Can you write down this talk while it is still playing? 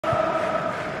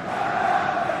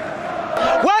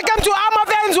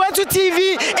FANS Wethu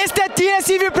TV. It's the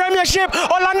TSCV Premiership.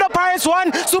 Orlando Pirates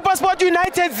 1, SuperSport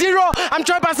United 0. I'm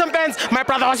joined by some fans. My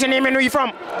brother, what's your name and where are you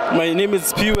from? My name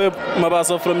is Favour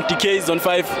Media from DK Zone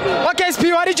 5. Okay,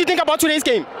 Spio, what did you think about today's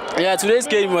game? Yeah, today's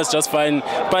game was just fine.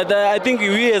 But I think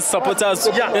we as supporters,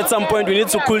 at some point, we need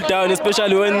to cool down,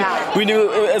 especially when we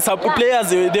players,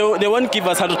 they won't give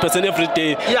us 100% every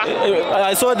day.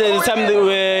 I saw the time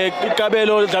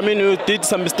Kabelo Jaminu did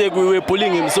some mistake, we were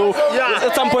pulling him. So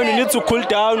at some point, we need to cool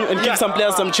down and give some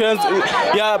players some chance.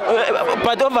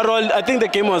 But overall, I think the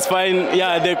game was fine.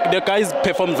 Yeah, the guys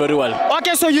performed very well.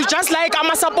 Okay, so you just like I'm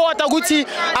a supporter, Guti,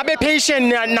 be patient,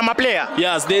 nama player.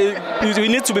 Yes, we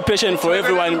need to be patient for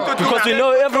everyone because we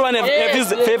know everyone have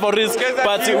his favorites.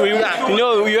 But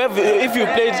if you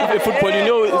play football, you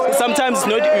know sometimes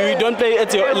we don't play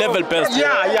at your level best.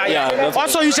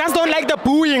 Also, you just don't like the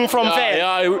booing from fans.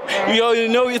 You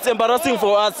know it's embarrassing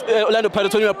for us, Orlando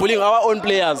Pirates, when we are pulling our own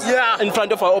players in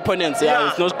front of our opponents.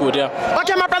 It's not good.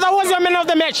 Okay, my brother, who was your man of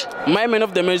the match? My man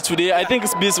of the match today, I think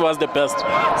Spies was the best.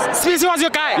 Spies was your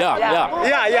guy?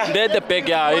 Yeah. They're the peg,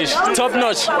 top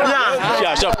notch.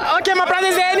 Yeah, sure. Okay, my brother,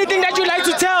 is there anything that you'd like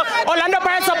to tell Orlando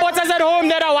Pirates supporters at home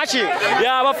that are watching?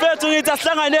 Yeah, my friend, it's a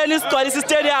slang and this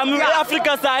stadium,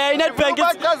 Africa, so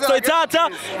it's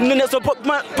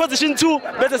position 2,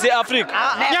 better say Africa.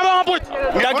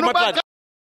 Yeah,